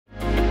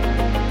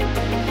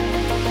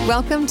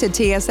Welcome to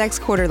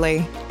TSX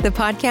Quarterly, the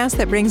podcast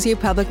that brings you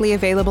publicly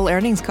available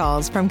earnings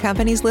calls from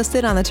companies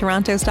listed on the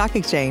Toronto Stock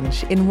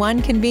Exchange in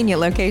one convenient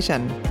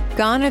location.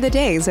 Gone are the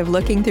days of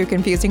looking through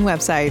confusing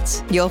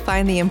websites. You'll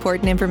find the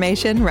important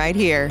information right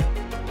here.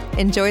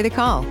 Enjoy the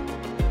call.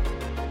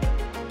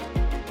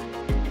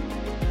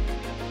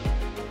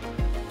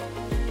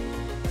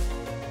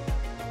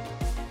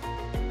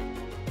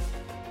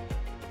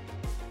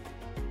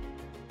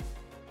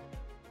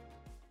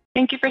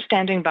 Thank you for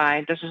standing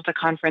by. This is the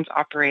conference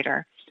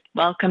operator.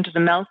 Welcome to the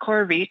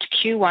Melcor REIT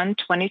Q1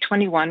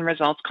 2021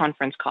 results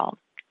conference call.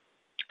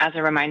 As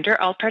a reminder,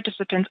 all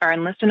participants are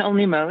in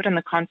listen-only mode and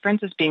the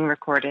conference is being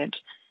recorded.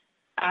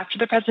 After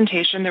the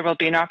presentation, there will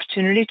be an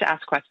opportunity to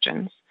ask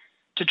questions.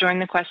 To join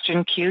the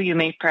question queue, you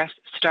may press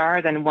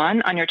star then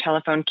 1 on your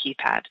telephone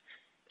keypad.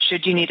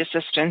 Should you need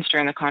assistance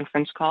during the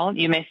conference call,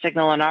 you may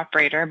signal an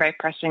operator by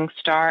pressing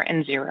star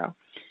and 0.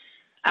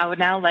 I would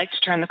now like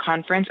to turn the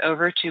conference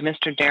over to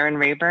Mr. Darren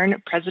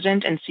Rayburn,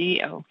 President and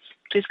CEO.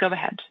 Please go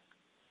ahead.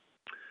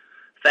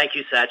 Thank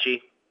you,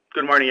 Sachi.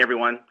 Good morning,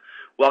 everyone.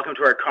 Welcome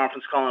to our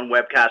conference call and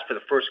webcast for the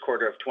first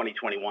quarter of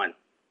 2021.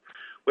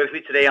 With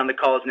me today on the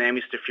call is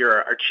Naomi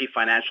Stafura, our Chief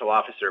Financial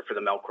Officer for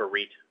the Melcor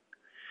REIT.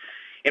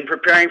 In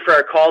preparing for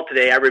our call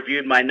today, I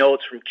reviewed my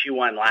notes from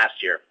Q1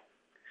 last year.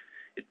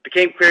 It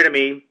became clear to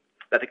me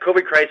that the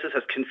COVID crisis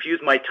has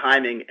confused my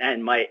timing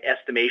and my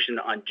estimation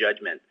on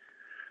judgment.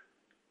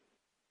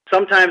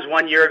 Sometimes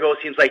 1 year ago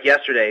seems like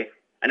yesterday,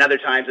 and other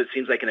times it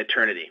seems like an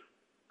eternity.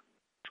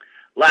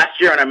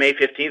 Last year on our May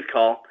 15th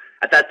call,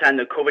 at that time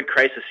the COVID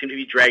crisis seemed to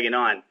be dragging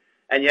on,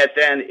 and yet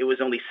then it was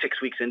only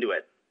 6 weeks into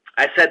it.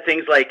 I said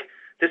things like,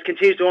 this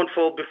continues to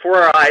unfold before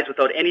our eyes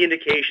without any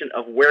indication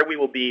of where we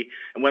will be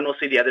and when we'll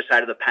see the other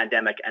side of the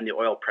pandemic and the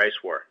oil price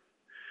war.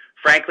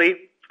 Frankly,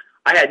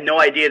 I had no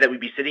idea that we'd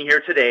be sitting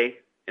here today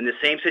in the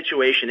same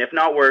situation, if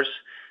not worse,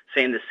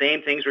 saying the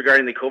same things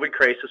regarding the COVID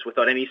crisis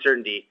without any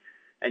certainty,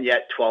 and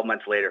yet 12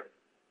 months later.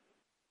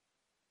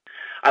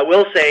 I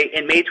will say,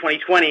 in May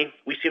 2020,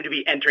 we seem to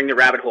be entering the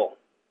rabbit hole.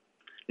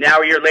 Now,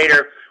 a year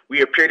later,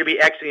 we appear to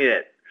be exiting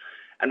it.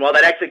 And while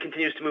that exit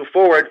continues to move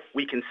forward,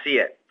 we can see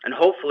it. And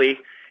hopefully,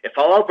 if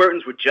all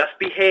Albertans would just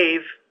behave,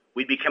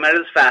 we'd be coming out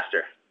of this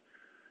faster.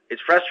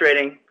 It's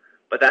frustrating,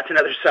 but that's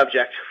another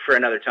subject for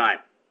another time.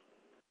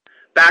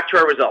 Back to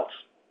our results.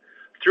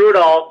 Through it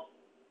all,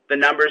 the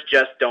numbers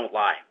just don't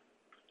lie.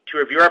 To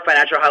review our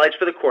financial highlights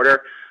for the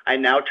quarter, I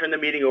now turn the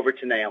meeting over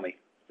to Naomi.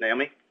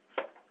 Naomi?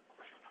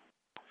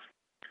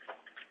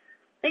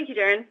 Thank you,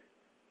 Darren.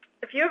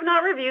 If you have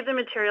not reviewed the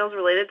materials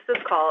related to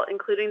this call,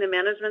 including the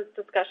management's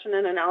discussion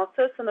and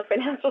analysis and the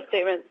financial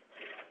statements,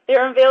 they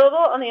are available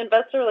on the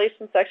Investor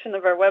Relations section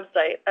of our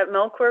website at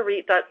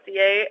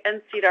melcorreit.ca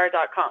and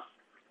cedar.com.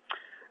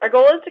 Our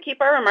goal is to keep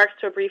our remarks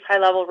to a brief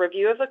high-level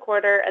review of the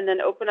quarter and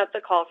then open up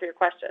the call for your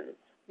questions.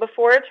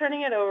 Before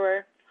turning it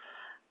over,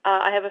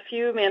 I have a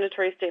few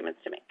mandatory statements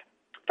to make.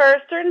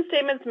 First, certain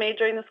statements made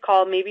during this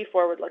call may be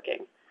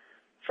forward-looking.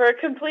 For a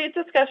complete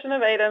discussion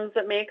of items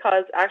that may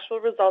cause actual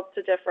results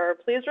to differ,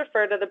 please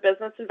refer to the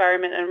Business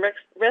Environment and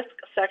Risk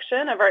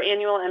section of our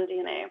annual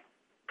MD&A.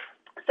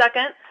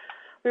 Second,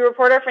 we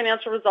report our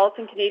financial results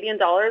in Canadian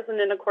dollars and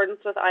in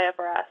accordance with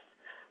IFRS.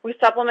 We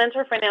supplement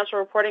our financial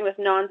reporting with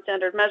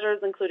non-standard measures,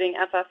 including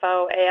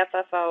FFO,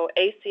 AFFO,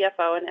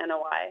 ACFO, and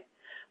NOI.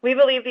 We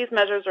believe these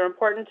measures are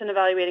important in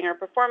evaluating our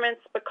performance,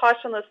 but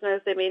caution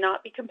listeners they may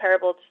not be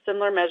comparable to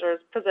similar measures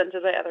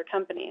presented by other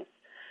companies.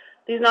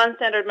 These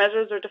non-standard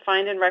measures are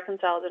defined and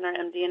reconciled in our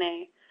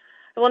MD&A.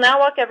 I will now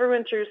walk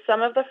everyone through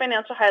some of the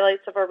financial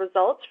highlights of our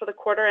results for the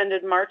quarter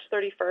ended March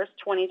 31st,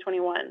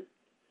 2021.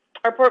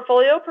 Our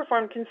portfolio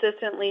performed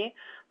consistently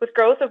with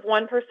growth of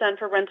 1%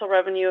 for rental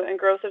revenue and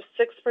growth of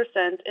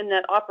 6% in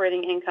net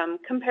operating income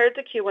compared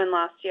to Q1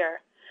 last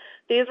year.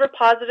 These were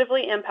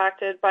positively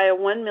impacted by a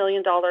 $1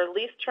 million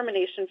lease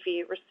termination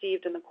fee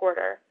received in the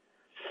quarter.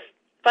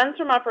 Funds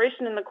from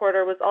operation in the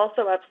quarter was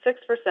also up 6%,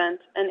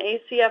 and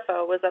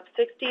ACFO was up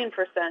 16%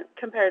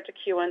 compared to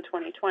Q1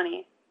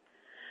 2020.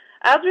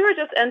 As we were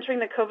just entering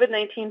the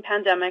COVID-19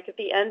 pandemic at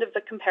the end of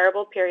the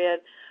comparable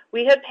period,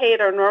 we had paid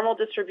our normal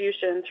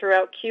distribution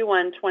throughout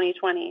Q1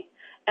 2020,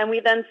 and we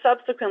then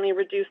subsequently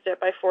reduced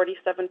it by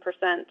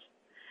 47%.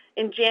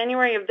 In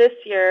January of this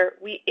year,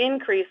 we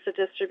increased the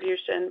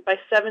distribution by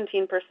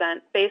 17%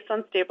 based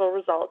on stable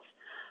results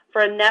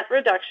for a net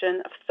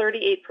reduction of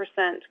 38%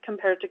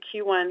 compared to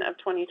Q1 of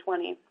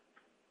 2020.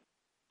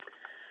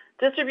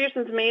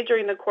 Distributions made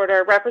during the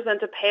quarter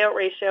represent a payout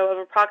ratio of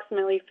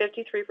approximately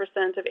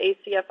 53% of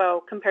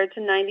ACFO compared to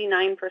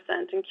 99%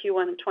 in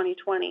Q1 of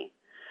 2020.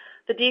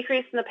 The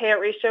decrease in the payout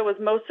ratio was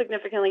most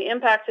significantly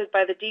impacted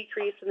by the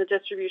decrease in the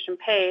distribution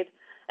paid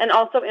and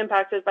also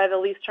impacted by the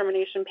lease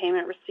termination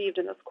payment received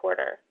in this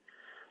quarter.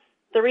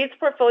 The REIT's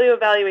portfolio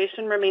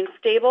valuation remained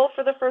stable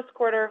for the first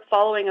quarter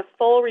following a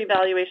full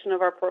revaluation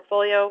of our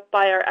portfolio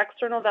by our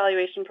external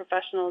valuation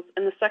professionals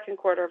in the second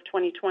quarter of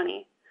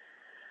 2020.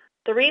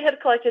 The REIT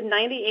had collected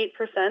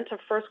 98% of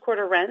first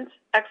quarter rent,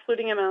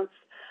 excluding amounts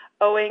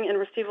owing and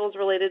receivables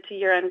related to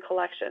year-end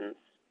collections.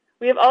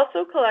 We have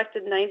also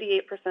collected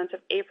 98%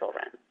 of April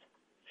rents.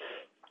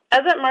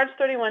 As at March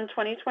 31,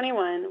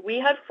 2021, we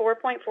had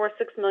 $4.46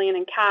 million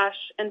in cash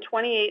and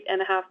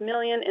 $28.5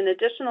 million in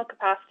additional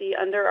capacity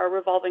under our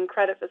revolving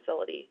credit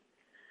facility.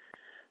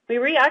 We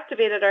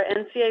reactivated our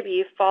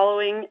NCIB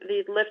following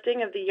the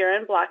lifting of the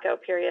year-end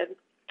blackout period.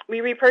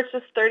 We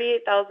repurchased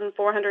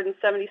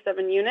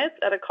 38,477 units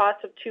at a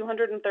cost of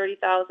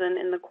 $230,000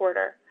 in the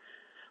quarter.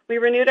 We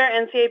renewed our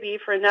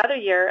NCIB for another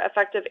year,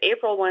 effective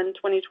April 1,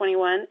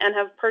 2021, and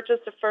have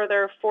purchased a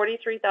further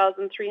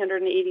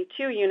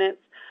 43,382 units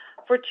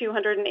for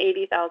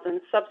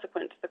 $280,000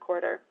 subsequent to the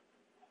quarter.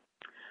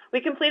 We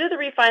completed the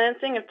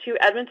refinancing of 2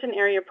 Edmonton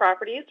area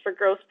properties for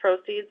gross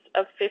proceeds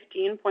of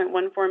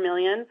 $15.14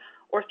 million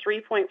or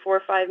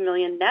 $3.45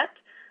 million net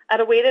at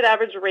a weighted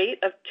average rate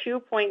of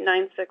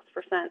 2.96%.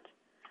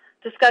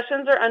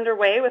 Discussions are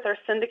underway with our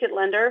syndicate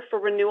lender for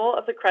renewal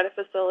of the credit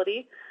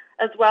facility,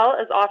 as well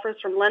as offers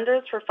from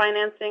lenders for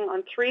financing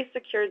on 3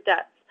 secured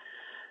debts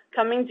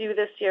coming due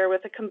this year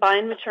with a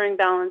combined maturing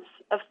balance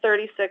of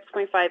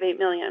 $36.58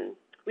 million.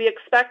 We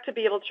expect to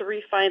be able to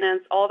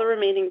refinance all the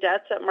remaining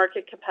debts at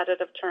market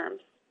competitive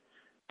terms.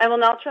 I will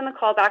now turn the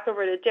call back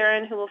over to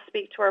Darren, who will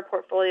speak to our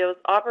portfolio's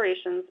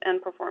operations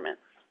and performance.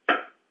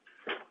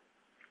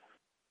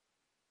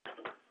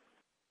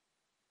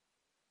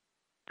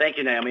 Thank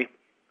you, Naomi.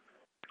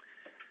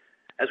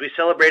 As we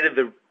celebrated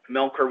the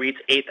Melcor REIT's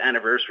 8th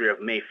anniversary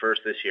of May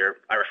 1st this year,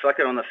 I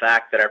reflected on the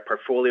fact that our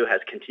portfolio has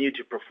continued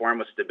to perform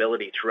with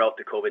stability throughout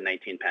the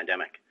COVID-19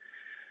 pandemic.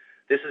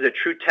 This is a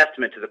true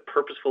testament to the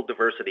purposeful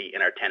diversity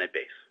in our tenant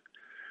base,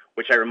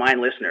 which I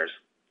remind listeners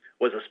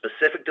was a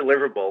specific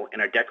deliverable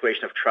in our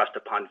Declaration of Trust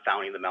upon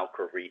founding the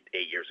Melcor REIT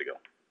 8 years ago.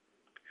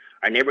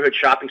 Our neighborhood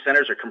shopping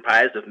centers are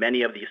comprised of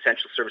many of the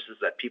essential services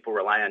that people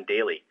rely on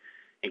daily,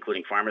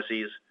 including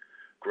pharmacies,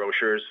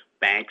 grocers,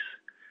 banks,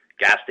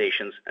 gas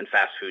stations, and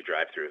fast food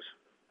drive-thrus.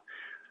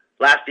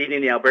 Last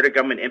evening, the Alberta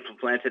government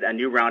implemented a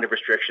new round of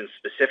restrictions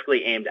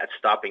specifically aimed at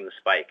stopping the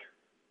spike.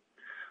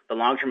 The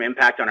long-term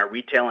impact on our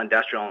retail,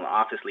 industrial, and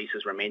office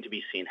leases remain to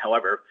be seen.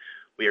 However,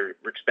 we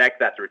expect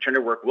that the return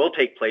to work will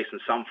take place in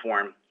some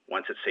form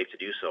once it's safe to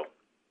do so.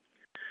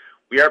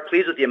 We are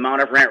pleased with the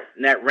amount of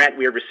net rent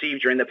we have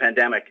received during the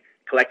pandemic,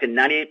 collecting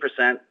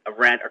 98% of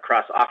rent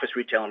across office,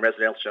 retail, and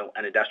residential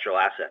and industrial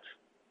assets.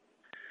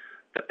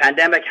 The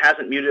pandemic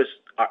hasn't muted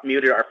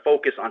our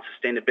focus on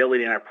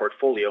sustainability in our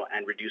portfolio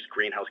and reduced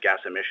greenhouse gas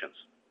emissions.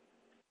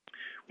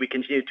 We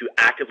continue to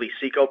actively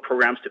seek out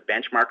programs to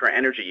benchmark our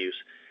energy use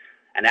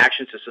and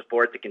actions to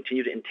support the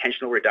continued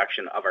intentional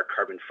reduction of our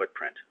carbon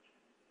footprint.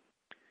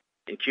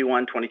 In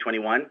Q1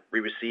 2021, we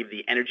received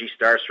the Energy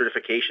Star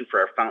certification for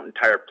our Fountain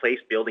Tire Place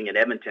building in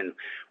Edmonton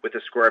with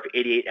a score of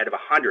 88 out of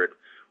 100,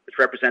 which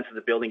represents that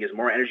the building is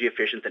more energy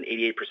efficient than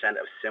 88%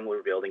 of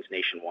similar buildings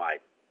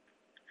nationwide.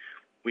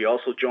 We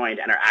also joined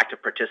and are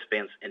active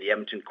participants in the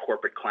Edmonton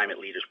Corporate Climate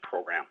Leaders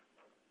Program.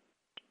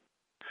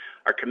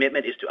 Our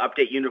commitment is to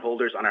update unit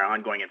holders on our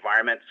ongoing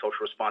environment,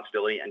 social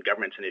responsibility, and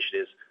governance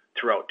initiatives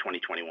throughout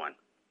 2021.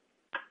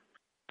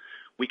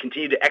 We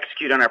continue to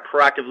execute on our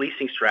proactive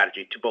leasing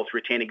strategy to both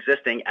retain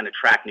existing and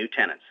attract new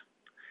tenants.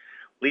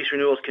 Lease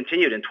renewals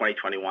continued in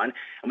 2021,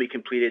 and we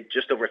completed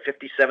just over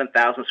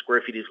 57,000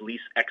 square feet of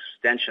lease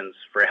extensions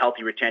for a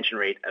healthy retention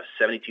rate of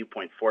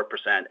 72.4%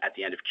 at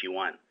the end of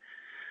Q1.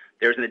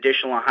 There's an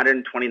additional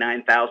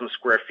 129,000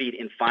 square feet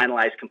in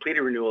finalized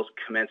completed renewals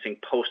commencing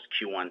post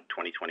Q1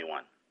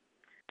 2021.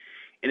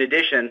 In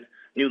addition,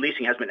 new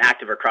leasing has been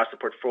active across the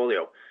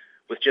portfolio,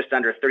 with just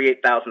under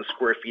 38,000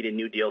 square feet in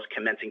new deals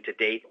commencing to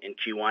date in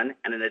Q1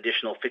 and an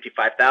additional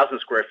 55,000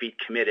 square feet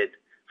committed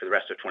for the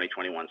rest of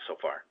 2021 so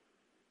far.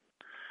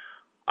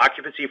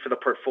 Occupancy for the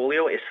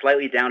portfolio is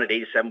slightly down at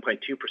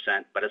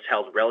 87.2%, but has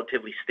held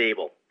relatively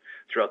stable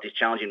throughout these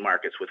challenging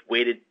markets, with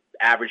weighted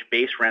average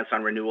base rents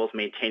on renewals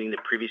maintaining the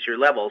previous year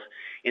levels,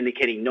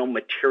 indicating no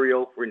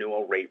material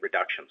renewal rate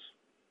reductions.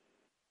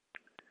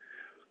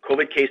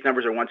 COVID case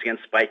numbers are once again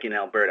spiking in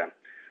Alberta,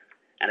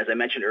 and as I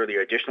mentioned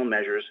earlier, additional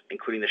measures,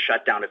 including the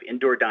shutdown of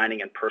indoor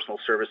dining and personal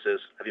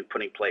services, have been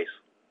put in place.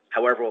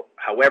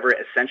 However,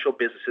 essential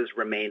businesses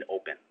remain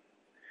open.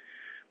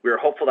 We are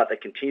hopeful that the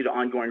continued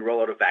ongoing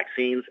rollout of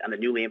vaccines and the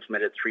newly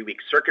implemented 3-week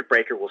circuit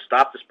breaker will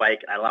stop the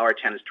spike and allow our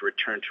tenants to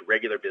return to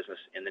regular business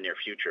in the near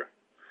future.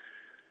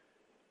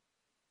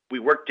 We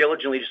worked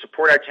diligently to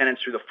support our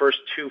tenants through the first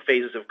 2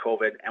 phases of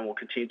COVID and will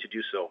continue to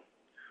do so.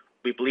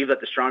 We believe that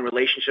the strong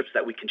relationships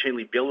that we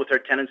continually build with our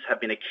tenants have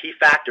been a key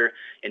factor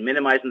in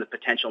minimizing the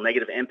potential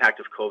negative impact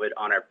of COVID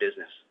on our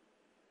business.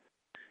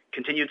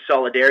 Continued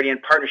solidarity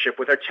and partnership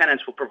with our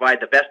tenants will provide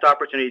the best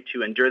opportunity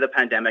to endure the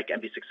pandemic and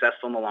be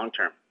successful in the long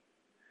term.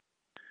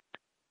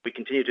 We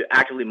continue to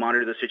actively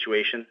monitor the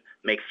situation,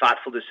 make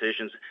thoughtful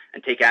decisions,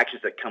 and take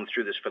actions that come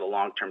through this for the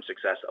long-term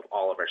success of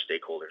all of our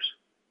stakeholders.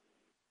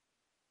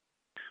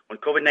 When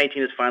COVID-19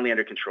 is finally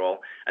under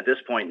control, at this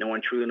point, no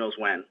one truly knows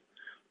when.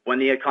 When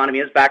the economy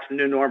is back to the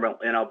new normal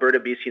in Alberta,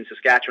 BC, and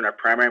Saskatchewan, our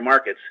primary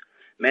markets,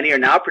 many are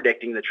now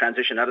predicting the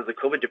transition out of the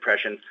COVID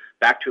depression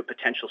back to a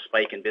potential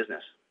spike in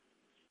business.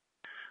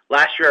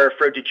 Last year, I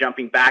referred to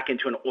jumping back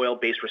into an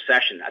oil-based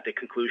recession at the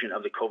conclusion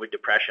of the COVID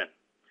depression.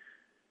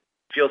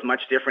 It feels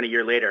much different a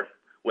year later,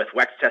 with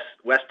West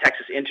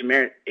Texas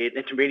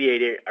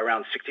intermediate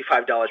around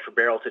 $65 per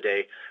barrel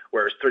today,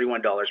 whereas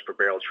 $31 per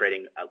barrel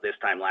trading at this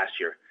time last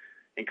year.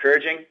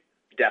 Encouraging?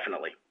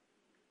 Definitely.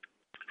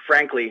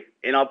 Frankly,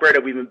 in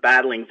Alberta, we've been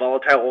battling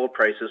volatile oil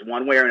prices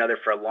one way or another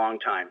for a long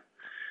time.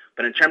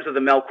 But in terms of the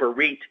Melcor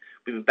REIT,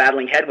 we've been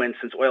battling headwinds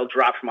since oil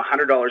dropped from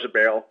 $100 a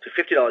barrel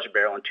to $50 a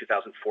barrel in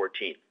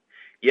 2014.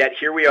 Yet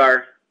here we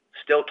are,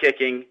 still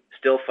kicking,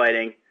 still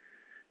fighting,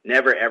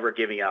 never ever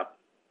giving up.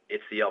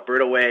 It's the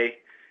Alberta way,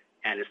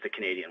 and it's the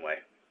Canadian way.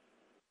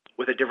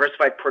 With a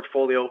diversified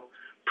portfolio,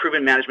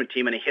 proven management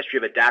team, and a history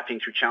of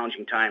adapting through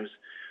challenging times,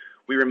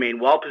 we remain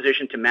well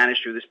positioned to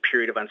manage through this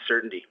period of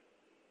uncertainty.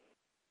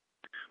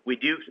 We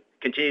do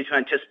continue to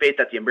anticipate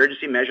that the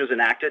emergency measures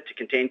enacted to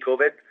contain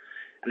COVID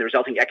and the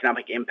resulting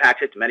economic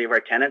impact to many of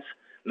our tenants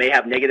may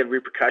have negative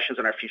repercussions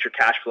on our future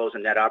cash flows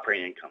and net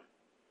operating income.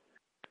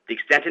 The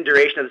extent and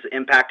duration of this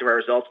impact of our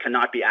results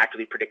cannot be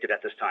accurately predicted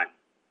at this time.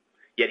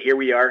 Yet here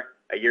we are,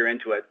 a year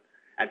into it,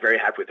 and very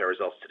happy with our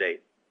results to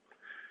date.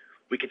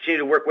 We continue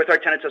to work with our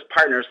tenants as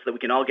partners so that we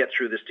can all get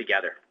through this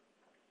together.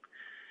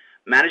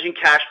 Managing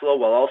cash flow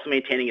while also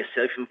maintaining a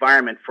safe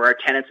environment for our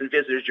tenants and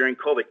visitors during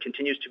COVID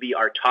continues to be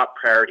our top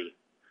priority.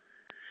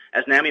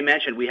 As Naomi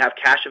mentioned, we have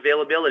cash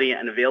availability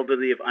and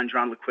availability of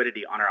undrawn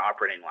liquidity on our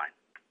operating line.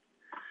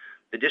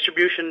 The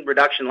distribution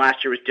reduction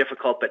last year was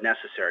difficult but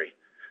necessary.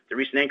 The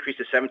recent increase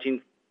to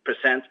 17%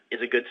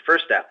 is a good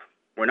first step.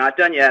 We're not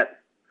done yet.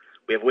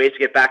 We have ways to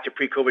get back to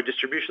pre-COVID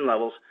distribution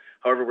levels.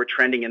 However, we're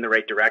trending in the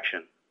right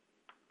direction.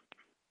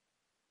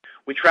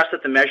 We trust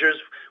that the measures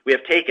we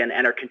have taken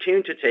and are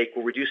continuing to take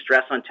will reduce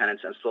stress on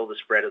tenants and slow the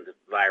spread of the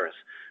virus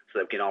so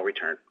that we can all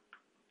return.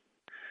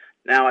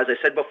 Now, as I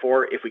said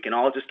before, if we can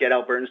all just get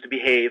Albertans to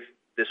behave,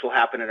 this will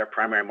happen in our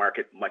primary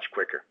market much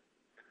quicker.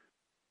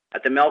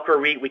 At the Melcor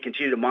REIT, we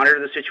continue to monitor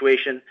the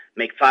situation,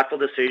 make thoughtful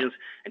decisions,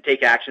 and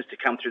take actions to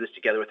come through this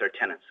together with our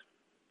tenants.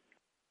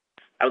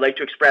 I would like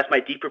to express my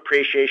deep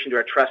appreciation to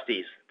our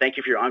trustees. Thank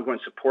you for your ongoing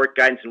support,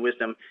 guidance, and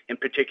wisdom, in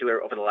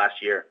particular over the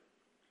last year.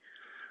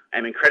 I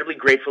am incredibly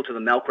grateful to the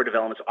Melcor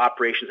Development's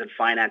operations and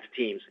finance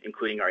teams,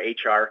 including our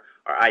HR,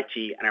 our IT,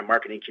 and our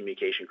marketing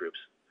communication groups.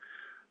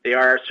 They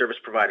are our service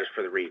providers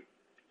for the REIT.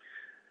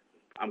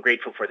 I'm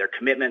grateful for their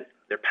commitment,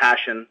 their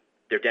passion,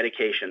 their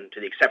dedication to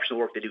the exceptional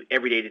work they do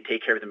every day to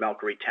take care of the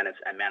Melcor REIT tenants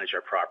and manage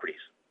our properties.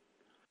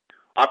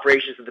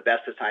 Operations at the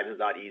best of times is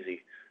not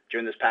easy.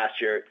 During this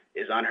past year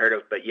is unheard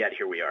of, but yet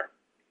here we are.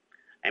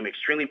 I'm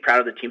extremely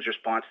proud of the team's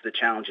response to the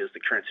challenges the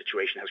current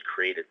situation has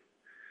created.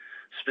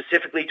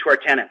 Specifically to our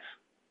tenants,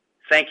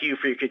 thank you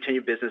for your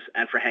continued business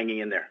and for hanging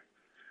in there.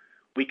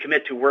 We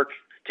commit to work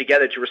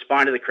together to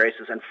respond to the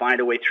crisis and find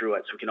a way through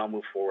it so we can all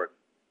move forward.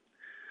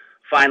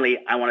 Finally,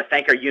 I want to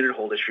thank our unit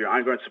holders for your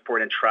ongoing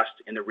support and trust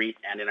in the REIT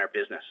and in our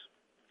business.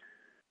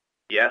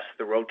 Yes,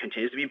 the road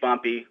continues to be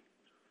bumpy,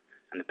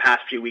 and the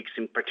past few weeks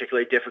seem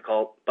particularly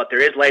difficult, but there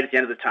is light at the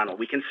end of the tunnel.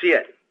 We can see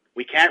it.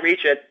 We can't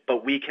reach it,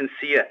 but we can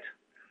see it.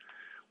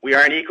 We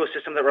are an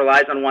ecosystem that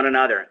relies on one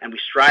another, and we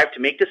strive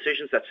to make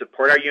decisions that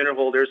support our unit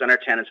holders and our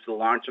tenants for the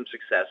long-term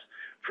success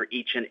for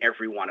each and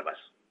every one of us.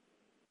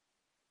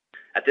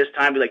 At this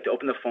time, we'd like to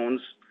open the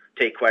phones,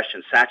 take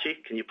questions.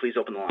 Sachi, can you please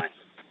open the lines?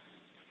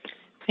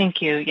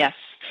 Thank you. Yes.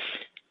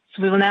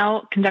 So we will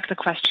now conduct a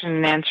question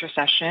and answer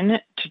session.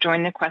 To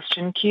join the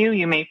question queue,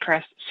 you may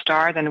press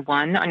star then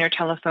 1 on your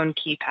telephone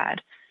keypad.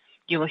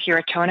 You will hear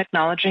a tone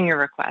acknowledging your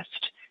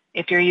request.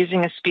 If you're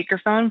using a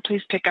speakerphone,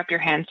 please pick up your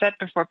handset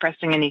before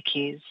pressing any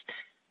keys.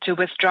 To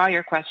withdraw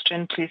your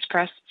question, please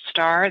press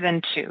star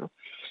then 2.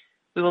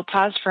 We will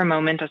pause for a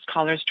moment as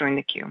callers join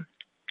the queue.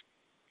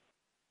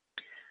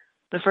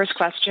 The first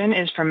question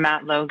is from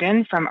Matt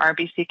Logan from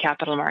RBC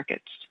Capital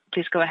Markets.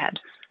 Please go ahead.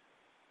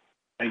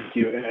 Thank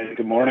you, and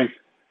good morning.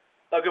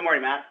 Oh, good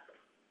morning, Matt.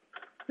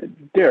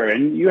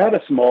 Darren, you had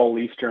a small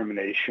lease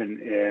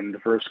termination in the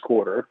first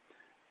quarter.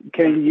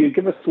 Can you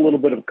give us a little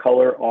bit of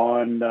color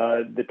on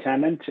the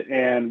tenant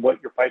and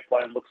what your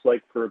pipeline looks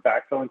like for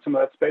backfilling some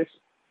of that space?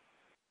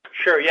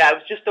 Sure, yeah, it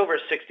was just over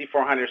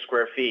 6,400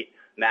 square feet,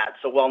 Matt.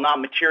 So while not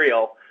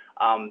material,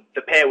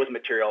 the pay was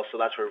material, so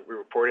that's where we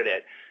reported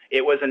it.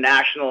 It was a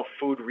national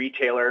food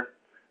retailer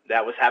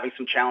that was having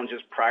some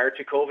challenges prior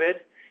to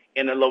COVID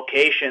in a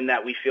location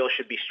that we feel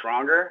should be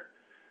stronger.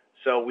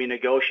 So we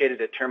negotiated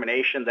a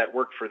termination that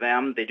worked for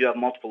them. They do have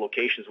multiple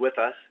locations with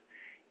us.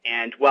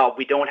 And while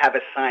we don't have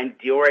a signed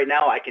deal right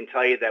now, I can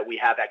tell you that we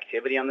have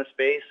activity on the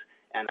space,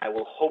 and I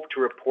will hope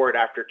to report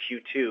after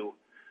Q2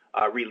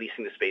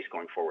 releasing the space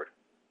going forward.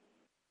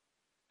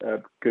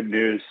 Good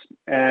news.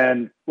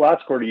 And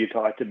last quarter, you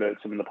talked about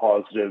some of the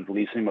positive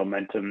leasing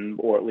momentum,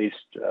 or at least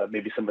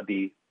maybe some of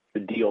the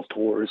deal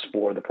tours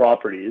for the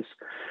properties.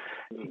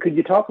 Could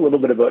you talk a little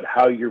bit about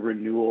how your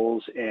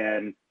renewals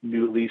and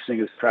new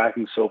leasing is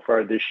tracking so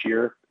far this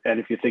year,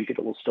 and if you think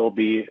it will still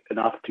be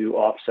enough to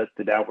offset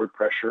the downward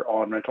pressure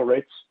on rental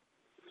rates?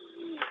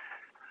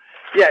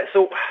 Yeah,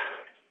 so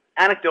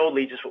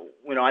anecdotally, just,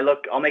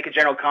 I'll make a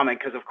general comment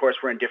because, of course,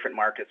 we're in different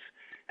markets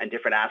and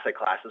different asset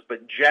classes.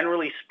 But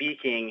generally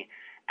speaking,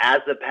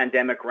 as the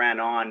pandemic ran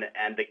on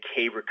and the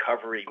K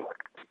recovery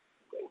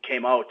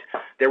came out,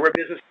 there were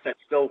businesses that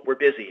still were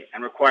busy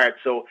and required.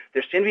 So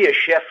there seemed to be a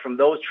shift from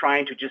those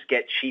trying to just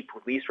get cheap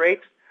lease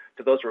rates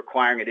to those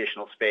requiring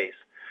additional space.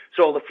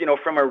 So,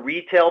 from a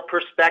retail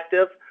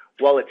perspective,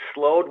 while it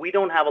slowed, we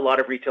don't have a lot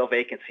of retail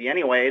vacancy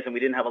anyways, and we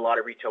didn't have a lot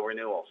of retail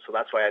renewals. So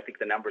that's why I think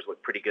the numbers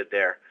look pretty good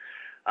there.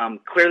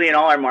 Clearly, in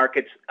all our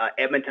markets,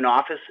 Edmonton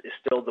office is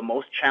still the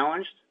most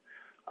challenged.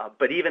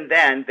 But even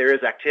then, there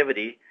is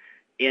activity.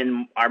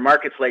 In our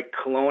markets like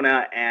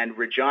Kelowna and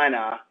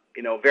Regina,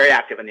 very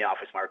active in the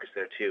office markets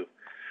there too.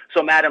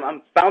 So, Madam,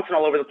 I'm bouncing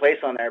all over the place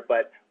on there,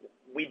 but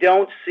we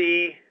don't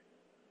see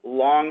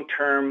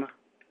long-term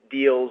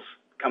deals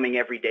coming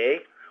every day.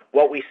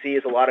 What we see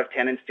is a lot of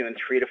tenants doing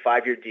 3 to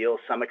 5 year deals,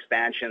 some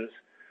expansions,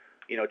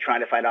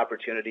 trying to find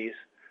opportunities.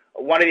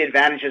 One of the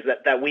advantages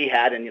that we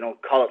had, and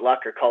call it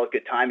luck or call it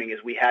good timing,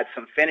 is we had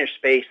some finished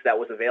space that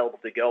was available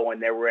to go,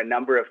 and there were a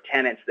number of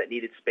tenants that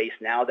needed space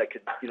now that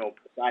could,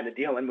 sign the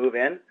deal and move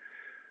in.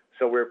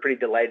 So we're pretty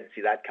delighted to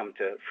see that come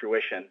to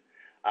fruition.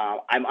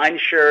 I'm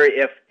unsure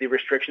if the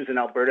restrictions in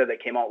Alberta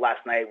that came out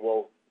last night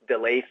will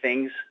delay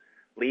things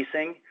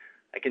leasing.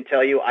 I can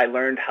tell you I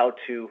learned how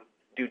to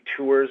do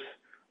tours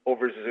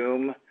over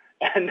Zoom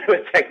and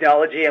with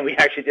technology, and we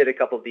actually did a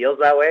couple of deals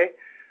that way.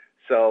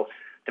 So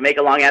to make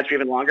a long answer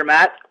even longer,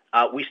 Matt,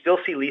 we still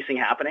see leasing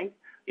happening.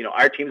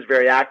 Our team's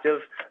very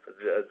active.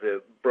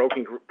 The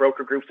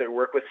broker groups that we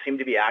work with seem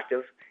to be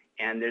active,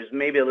 and there's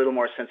maybe a little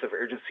more sense of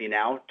urgency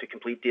now to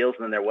complete deals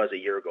than there was a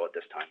year ago at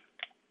this time.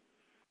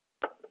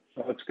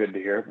 Well, that's good to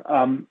hear.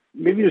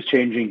 Maybe just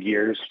changing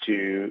gears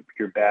to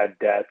your bad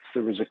debts.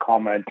 There was a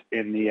comment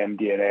in the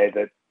MD&A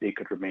that they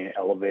could remain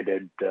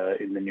elevated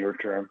in the near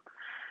term.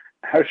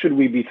 How should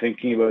we be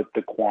thinking about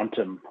the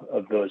quantum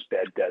of those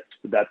bad debts?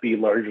 Would that be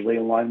largely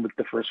in line with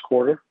the first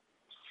quarter?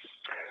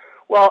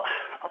 Well,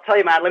 I'll tell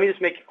you, Matt, let me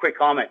just make a quick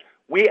comment.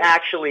 We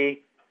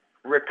actually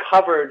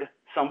recovered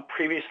some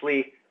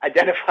previously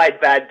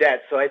identified bad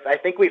debts. So I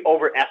think we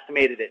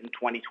overestimated it in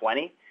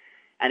 2020.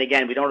 And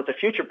again, we don't know what the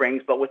future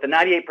brings, but with the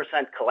 98%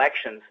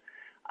 collections,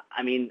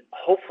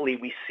 hopefully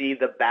we see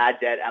the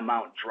bad debt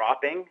amount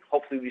dropping.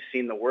 Hopefully we've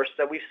seen the worst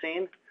that we've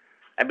seen.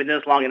 I've been doing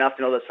this long enough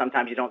to know that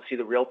sometimes you don't see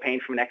the real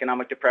pain from an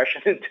economic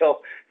depression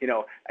until,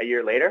 a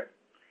year later.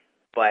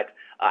 But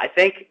I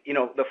think,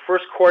 the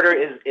first quarter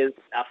is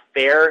a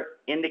fair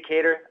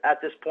indicator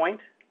at this point.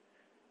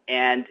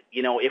 And,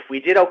 if we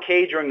did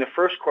okay during the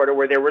first quarter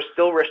where there were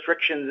still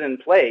restrictions in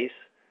place,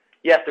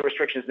 yes, the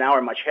restrictions now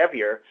are much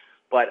heavier,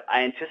 but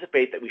I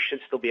anticipate that we should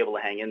still be able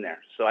to hang in there.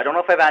 So I don't know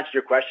if I've answered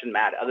your question,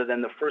 Matt, other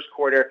than the first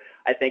quarter,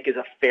 I think, is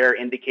a fair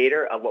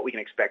indicator of what we can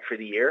expect for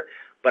the year.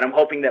 But I'm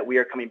hoping that we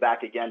are coming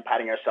back again,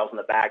 patting ourselves on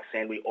the back,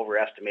 saying we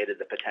overestimated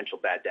the potential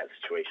bad debt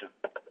situation.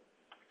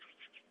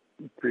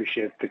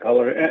 Appreciate the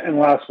color. And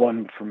last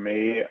one from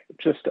me,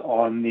 just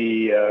on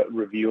the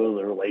review of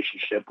the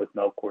relationship with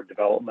Melcor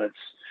Developments.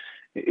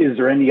 Is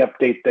there any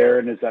update there,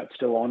 and is that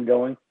still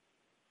ongoing?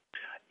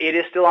 It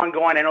is still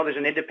ongoing. I know there's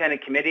an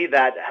independent committee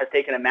that has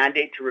taken a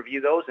mandate to review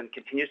those and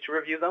continues to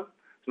review them.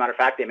 As a matter of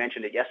fact, they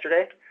mentioned it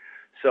yesterday.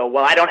 So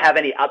while I don't have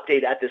any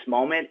update at this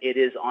moment, it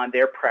is on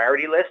their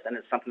priority list, and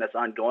it's something that's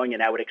ongoing,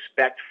 and I would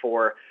expect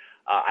for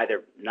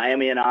either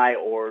Naomi and I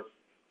or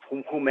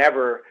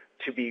whomever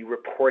to be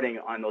reporting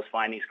on those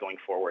findings going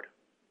forward.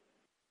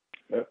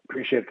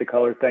 Appreciate the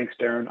color. Thanks,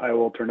 Darren. I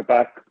will turn it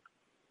back.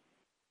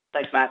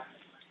 Thanks, Matt.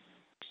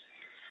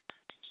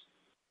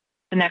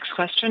 The next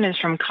question is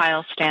from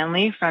Kyle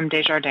Stanley from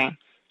Desjardins.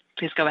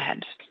 Please go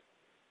ahead.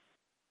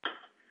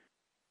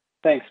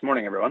 Thanks.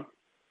 Morning, everyone.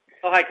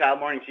 Oh, hi, Kyle.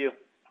 Morning to you.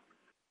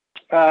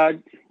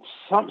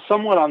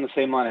 Somewhat on the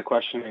same line of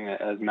questioning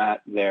as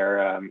Matt there,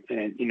 and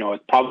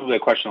it's probably a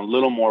question a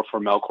little more for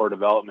Melcor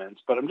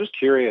Developments, but I'm just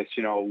curious,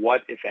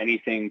 what, if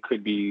anything,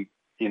 could be,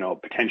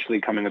 potentially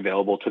coming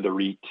available to the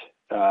REIT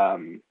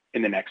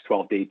in the next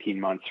 12 to 18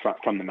 months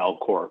from the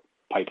Melcor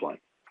pipeline.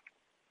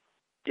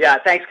 Yeah,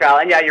 thanks, Kyle.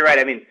 And yeah, you're right.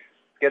 I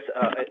guess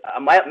a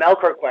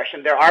Melcor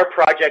question. There are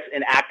projects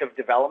in active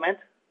development.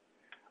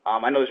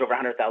 I know there's over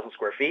 100,000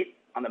 square feet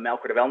on the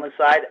Melcor Development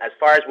side. As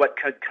far as what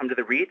could come to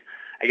the REIT,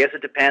 I guess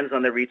it depends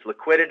on the REIT's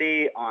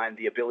liquidity, on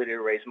the ability to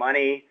raise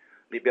money,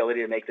 the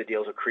ability to make the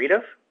deals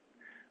accretive.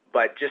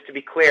 But just to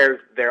be clear,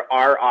 there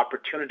are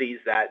opportunities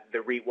that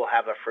the REIT will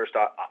have a first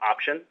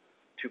option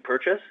to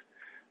purchase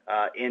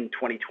in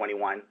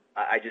 2021.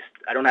 I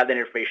don't have that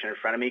information in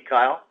front of me,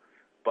 Kyle,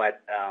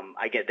 but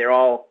they're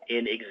all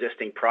in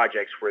existing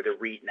projects where the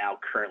REIT now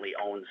currently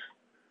owns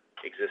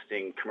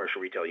existing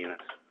commercial retail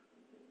units.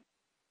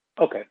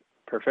 Okay,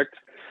 perfect.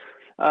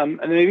 And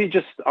then maybe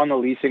just on the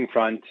leasing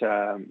front,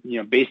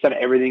 based on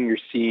everything you're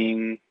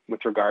seeing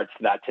with regards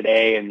to that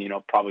today and,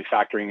 probably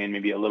factoring in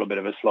maybe a little bit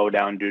of a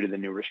slowdown due to the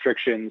new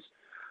restrictions,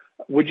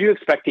 would you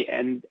expect to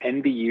end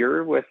the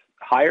year with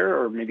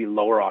higher or maybe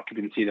lower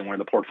occupancy than where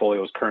the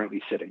portfolio is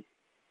currently sitting?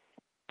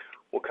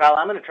 Well, Kyle,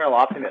 I'm an eternal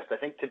optimist. I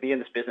think to be in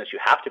this business, you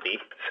have to be.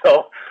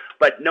 So,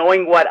 but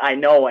knowing what I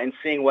know and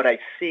seeing what I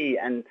see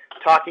and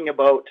talking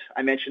about,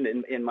 I mentioned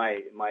in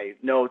my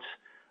notes,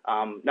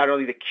 not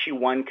only the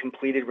Q1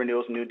 completed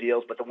renewals and new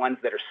deals, but the ones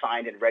that are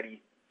signed and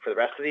ready for the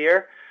rest of the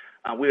year,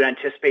 we would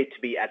anticipate to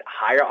be at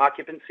higher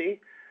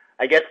occupancy.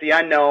 I guess the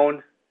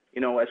unknown,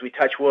 as we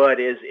touch wood,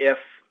 is if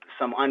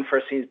some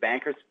unforeseen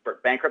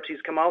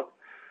bankruptcies come out.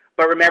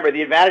 But remember,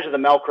 the advantage of the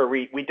Melcor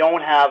REIT, we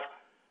don't have,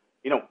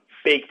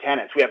 big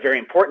tenants. We have very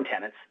important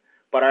tenants,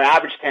 but our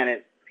average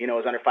tenant,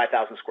 is under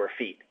 5,000 square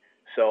feet.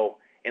 So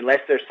unless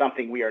there's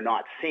something we are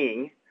not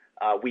seeing,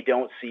 we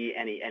don't see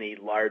any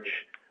large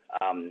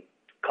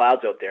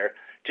clouds out there.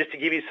 Just to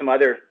give you some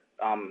other,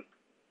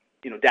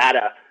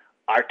 data,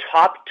 our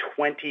top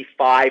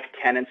 25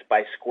 tenants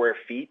by square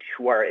feet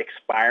who are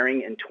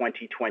expiring in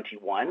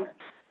 2021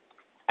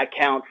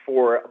 account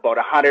for about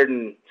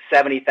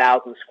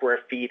 170,000 square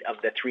feet of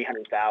the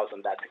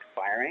 300,000 that's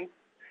expiring.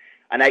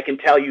 And I can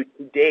tell you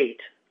to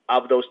date,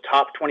 of those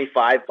top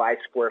 25 by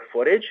square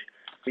footage,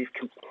 we've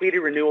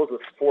completed renewals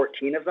with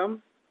 14 of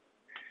them.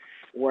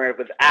 We're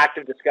with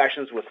active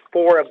discussions with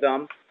 4 of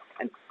them,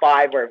 and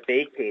 5 are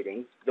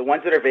vacating. The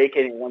ones that are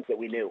vacating are ones that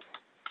we knew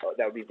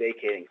that would be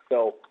vacating.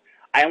 So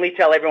I only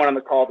tell everyone on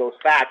the call those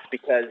facts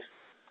because,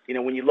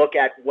 when you look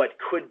at what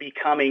could be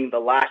coming the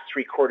last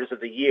 3 quarters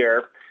of the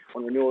year,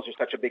 when renewals are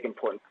such a big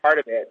important part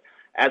of it,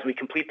 as we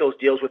complete those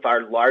deals with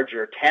our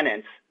larger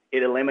tenants,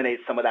 it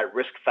eliminates some of that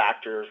risk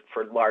factor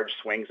for large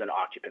swings in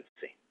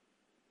occupancy.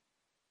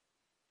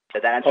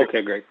 Did that answer?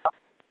 Okay, great.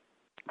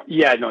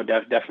 Yeah, no,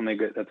 definitely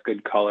good. That's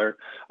good color.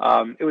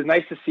 It was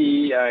nice to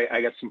see,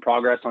 I guess, some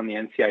progress on the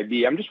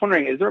NCIB. I'm just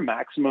wondering, is there a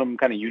maximum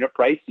kind of unit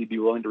price you'd be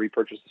willing to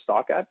repurchase the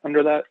stock at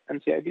under that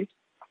NCIB?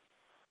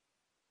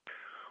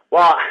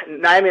 Well,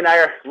 Naomi and I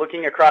are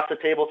looking across the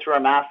table through our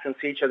masks and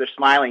see each other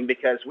smiling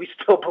because we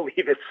still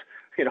believe it's,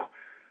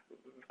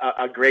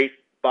 a great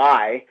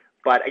buy.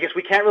 But I guess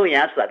we can't really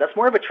answer that. That's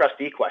more of a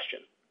trustee question.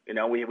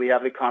 We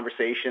have the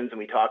conversations and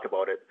we talk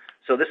about it.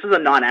 So this is a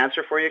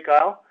non-answer for you,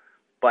 Kyle.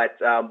 But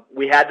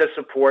we had the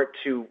support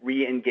to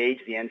re-engage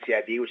the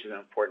NCIB, which is an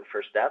important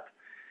first step.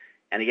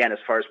 And again, as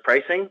far as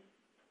pricing,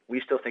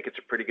 we still think it's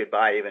a pretty good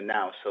buy even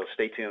now. So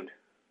stay tuned.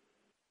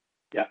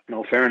 Yeah,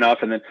 no, fair enough.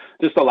 And then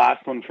just the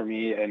last one for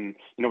me, and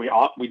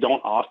we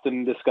don't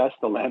often discuss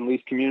the land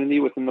lease community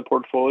within the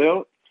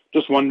portfolio.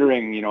 Just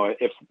wondering,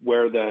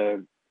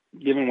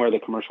 given where the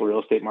commercial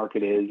real estate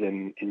market is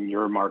in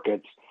your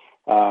markets,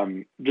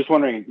 just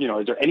wondering,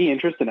 is there any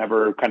interest in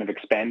ever kind of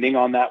expanding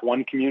on that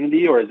one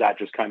community, or is that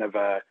just kind of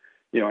a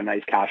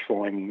nice cash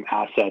flowing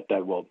asset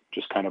that will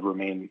just kind of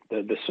remain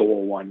the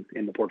sole one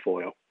in the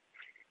portfolio?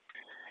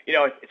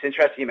 It's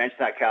interesting you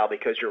mentioned that, Cal,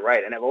 because you're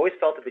right. And I've always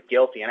felt a bit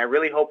guilty. And I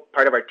really hope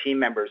part of our team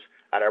members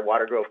at our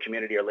Watergrove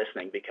community are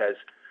listening because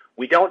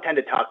we don't tend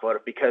to talk about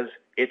it because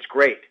it's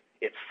great.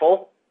 It's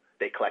full.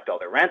 They collect all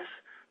their rents.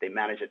 They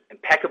manage it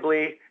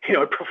impeccably.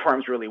 It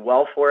performs really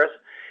well for us.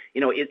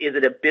 Is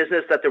it a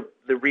business that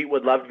the REIT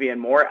would love to be in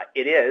more?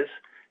 It is.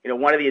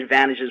 One of the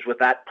advantages with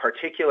that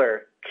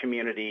particular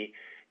community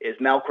is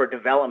Melcor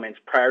Developments,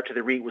 prior to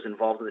the REIT, was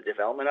involved in the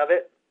development of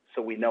it.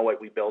 So we know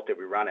it, we built it,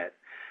 we run it.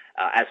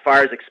 As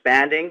far as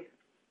expanding,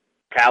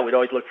 Cal, we'd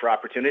always look for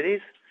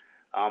opportunities.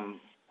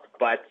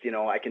 But,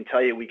 I can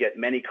tell you we get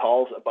many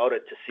calls about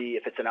it to see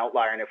if it's an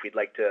outlier and if we'd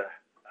like to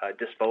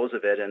dispose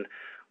of it. And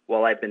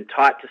while I've been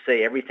taught to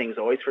say everything's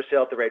always for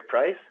sale at the right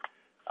price,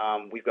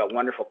 we've got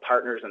wonderful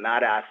partners in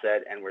that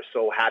asset, and we're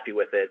so happy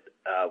with it.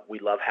 We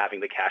love having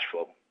the cash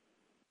flow.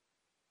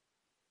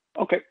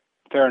 Okay,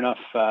 fair enough.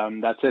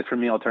 That's it for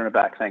me. I'll turn it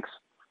back. Thanks.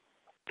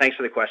 Thanks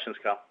for the questions,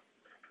 Cal.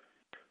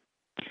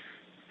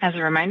 As a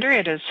reminder,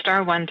 it is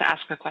star 1 to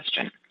ask a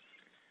question.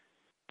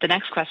 The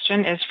next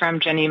question is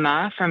from Jenny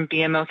Ma from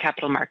BMO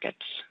Capital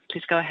Markets.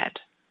 Please go ahead.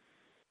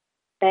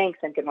 Thanks,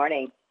 and good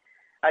morning.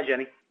 Hi,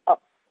 Jenny.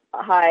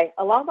 Hi.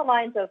 Along the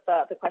lines of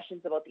the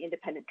questions about the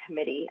independent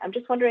committee, I'm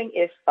just wondering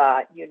if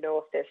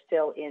if they're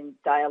still in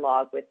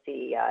dialogue with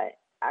the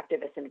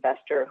activist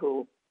investor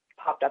who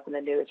popped up in the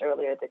news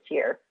earlier this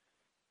year.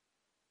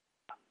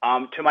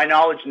 To my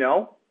knowledge,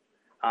 no.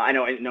 I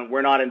know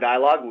we're not in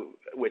dialogue,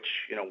 which,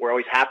 we're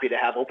always happy to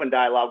have open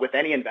dialogue with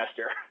any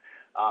investor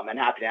and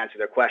happy to answer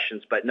their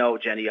questions. But no,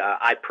 Jenny,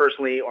 I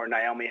personally or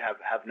Naomi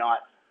have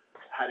not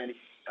had any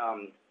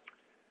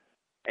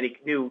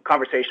new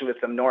conversation with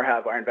them, nor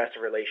have our investor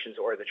relations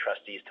or the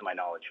trustees, to my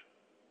knowledge.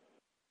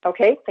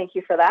 Okay, thank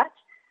you for that.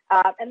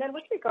 And then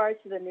with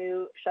regard to the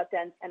new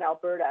shutdowns in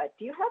Alberta,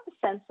 do you have a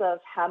sense of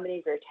how many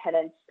of your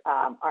tenants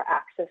are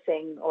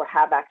accessing or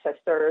have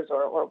accessed theirs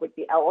or would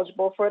be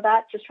eligible for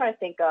that? Just trying to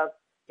think of,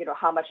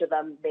 how much of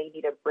them may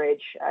need a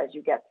bridge as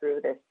you get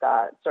through this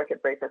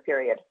circuit breaker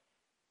period.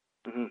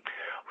 Mm-hmm.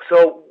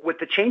 So with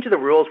the change of the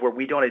rules where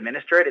we don't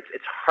administer it,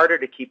 it's harder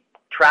to keep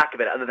track of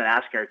it other than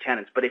asking our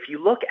tenants. But if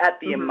you look at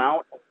the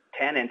amount of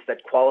tenants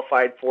that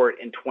qualified for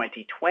it in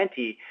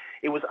 2020,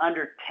 it was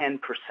under 10%.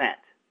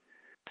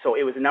 So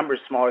it was numbers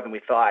smaller than we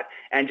thought.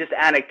 And just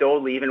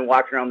anecdotally, even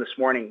walking around this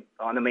morning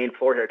on the main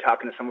floor here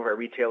talking to some of our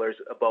retailers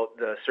about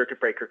the circuit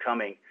breaker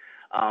coming,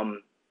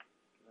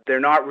 They're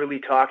not really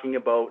talking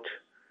about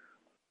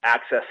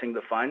accessing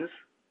the funds.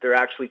 They're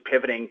actually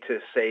pivoting to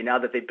say, now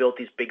that they built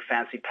these big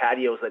fancy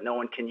patios that no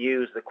one can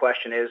use, the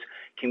question is,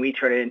 can we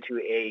turn it into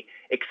a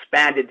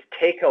expanded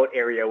takeout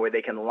area where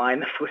they can line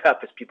the food up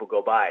as people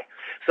go by?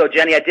 So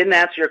Jenny, I didn't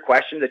answer your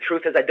question. The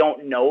truth is I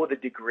don't know the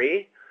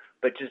degree,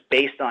 but just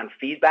based on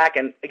feedback,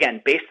 and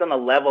again, based on the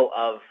level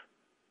of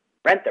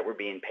rent that we're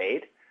being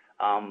paid,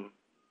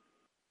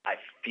 I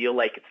feel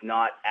like it's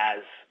not as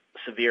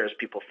severe as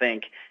people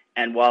think.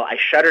 And while I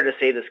shudder to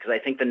say this because I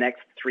think the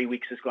next 3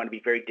 weeks is going to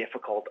be very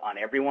difficult on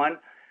everyone,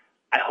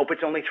 I hope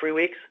it's only 3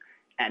 weeks.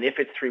 And if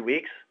it's 3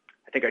 weeks,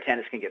 I think our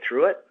tenants can get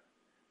through it.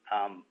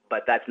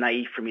 But that's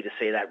naive for me to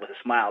say that with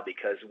a smile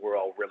because we're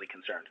all really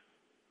concerned.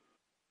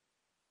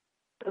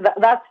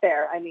 That's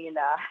fair. I mean,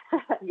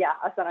 yeah,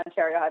 us in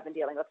Ontario have been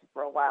dealing with it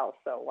for a while,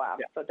 so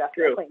so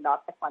definitely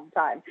not a fun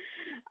time.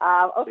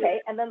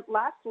 Okay, and then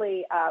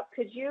lastly,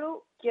 could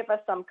you give us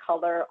some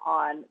color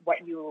on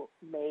what you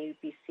may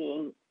be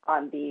seeing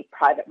on the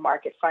private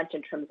market front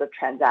in terms of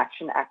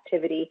transaction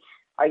activity?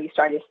 Are you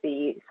starting to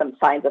see some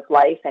signs of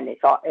life, and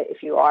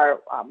if you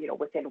are,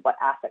 within what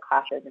asset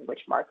classes and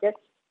which markets?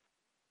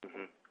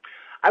 Mm-hmm.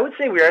 I would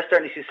say we are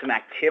starting to see some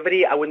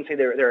activity. I wouldn't say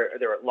there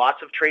are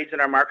lots of trades in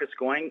our markets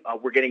going.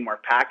 We're getting more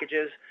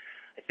packages.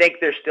 I think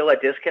there's still a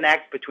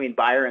disconnect between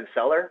buyer and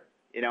seller.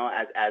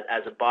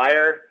 As a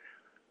buyer,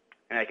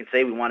 and I can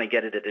say we want to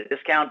get it at a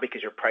discount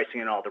because you're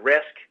pricing in all the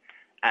risk.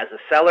 As a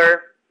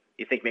seller,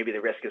 you think maybe the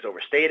risk is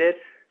overstated.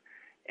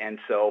 And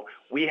so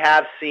we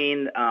have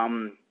seen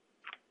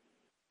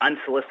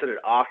unsolicited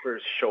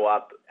offers show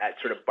up at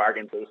sort of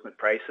bargain basement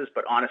prices,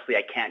 but honestly,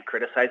 I can't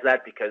criticize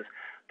that because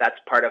that's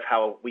part of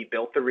how we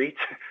built the REIT,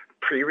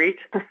 pre-REIT.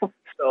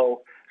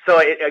 So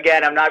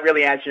again, I'm not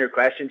really answering your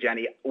question,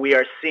 Jenny. We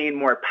are seeing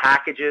more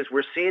packages.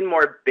 We're seeing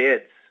more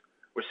bids.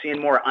 We're seeing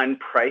more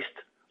unpriced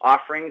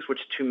offerings,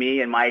 which to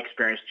me, in my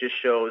experience, just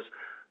shows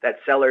that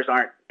sellers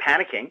aren't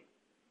panicking.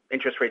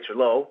 Interest rates are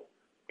low.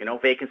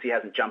 Vacancy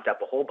hasn't jumped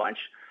up a whole bunch,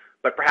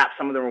 but perhaps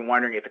some of them are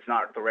wondering if it's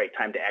not the right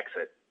time to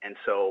exit. And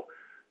so,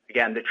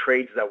 again, the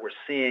trades that we're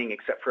seeing,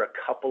 except for a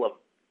couple of,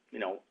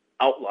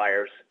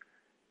 outliers,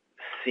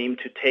 seem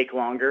to take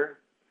longer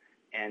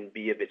and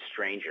be a bit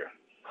stranger.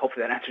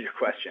 Hopefully that answers your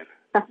question.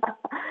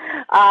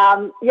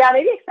 Yeah,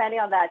 maybe expanding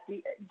on that.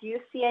 Do you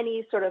see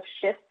any sort of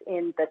shifts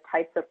in the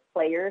types of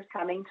players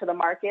coming to the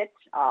market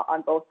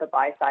on both the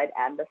buy side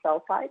and the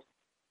sell side?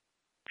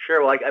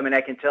 Sure. Well,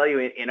 I can tell you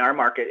in our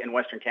market in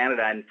Western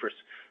Canada, and for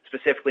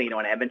specifically, in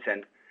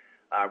Edmonton,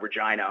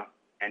 Regina,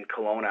 and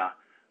Kelowna,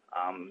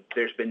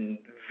 there's been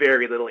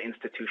very little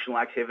institutional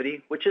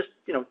activity, which is,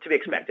 to be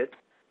expected.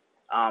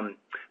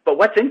 But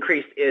what's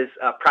increased is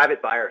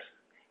private buyers,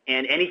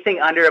 and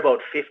anything under about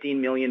 $15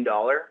 million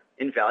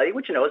in value,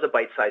 which is a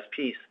bite-sized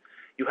piece.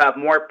 You have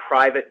more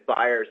private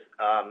buyers,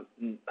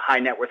 high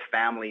net worth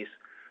families,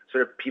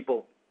 sort of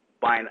people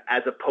buying,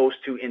 as opposed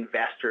to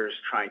investors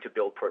trying to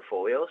build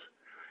portfolios.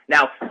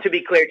 Now, to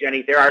be clear,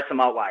 Jenny, there are some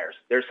outliers.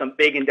 There's some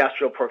big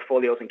industrial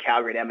portfolios in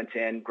Calgary and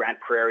Edmonton, Grant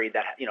Prairie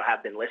that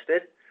have been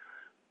listed,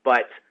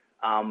 but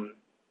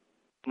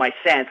my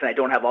sense, and I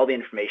don't have all the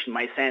information,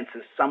 my sense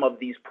is some of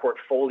these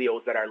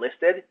portfolios that are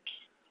listed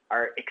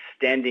are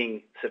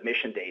extending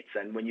submission dates.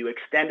 And when you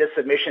extend a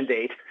submission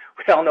date,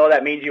 we all know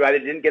that means you either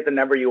didn't get the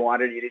number you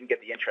wanted or you didn't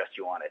get the interest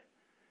you wanted.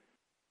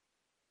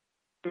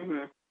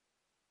 Mm-hmm.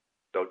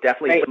 So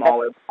definitely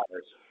smaller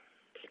buyers.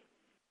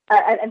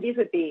 And these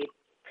would be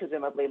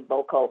presumably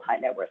local high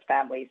net worth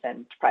families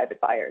and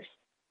private buyers.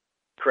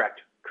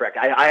 Correct.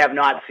 I have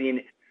not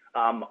seen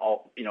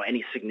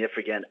any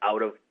significant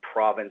out of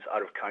province,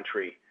 out of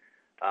country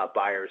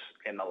buyers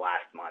in the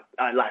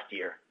last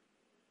year.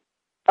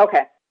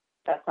 Okay,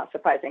 that's not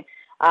surprising.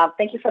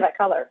 Thank you for that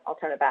color. I'll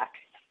turn it back.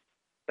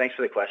 Thanks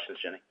for the questions,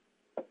 Jenny.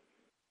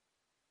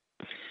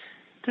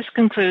 This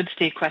concludes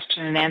the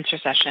question and answer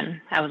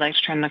session. I would like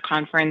to turn the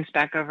conference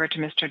back over to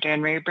Mr.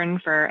 Dan Rayburn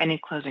for any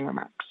closing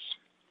remarks.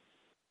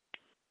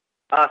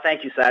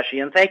 Thank you,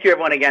 Sashi, and thank you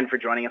everyone again for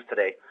joining us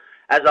today.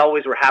 As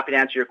always, we're happy to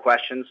answer your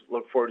questions.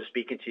 Look forward to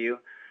speaking to you.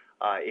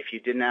 If you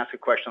didn't ask a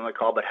question on the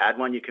call but had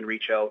one, you can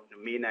reach out to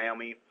me,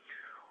 Naomi,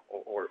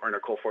 or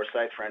Nicole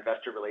Forsyth for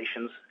investor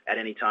relations at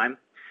any time.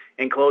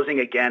 In closing,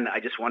 again, I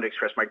just want to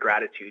express my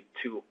gratitude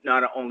to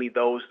not only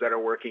those that are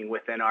working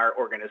within our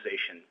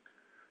organization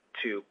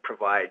to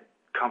provide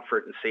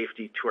comfort and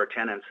safety to our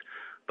tenants,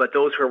 but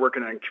those who are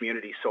working in the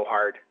community so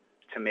hard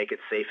to make it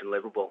safe and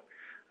livable.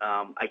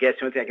 I guess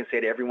the only thing I can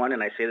say to everyone,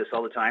 and I say this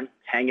all the time,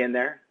 hang in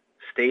there,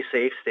 stay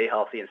safe, stay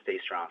healthy, and stay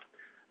strong.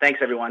 Thanks,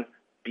 everyone.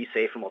 Be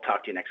safe, and we'll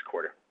talk to you next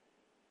quarter.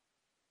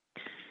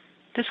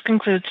 This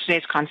concludes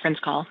today's conference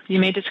call. You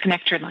may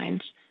disconnect your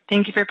lines.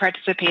 Thank you for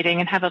participating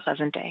and have a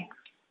pleasant day.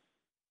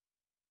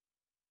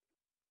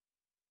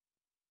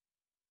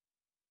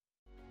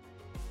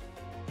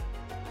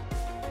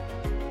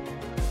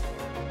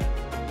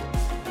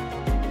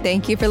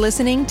 Thank you for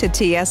listening to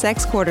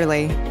TSX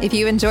Quarterly. If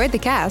you enjoyed the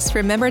cast,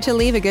 remember to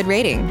leave a good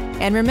rating.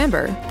 And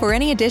remember, for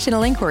any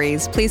additional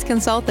inquiries, please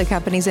consult the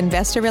company's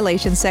investor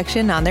relations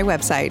section on their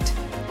website.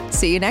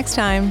 See you next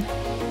time.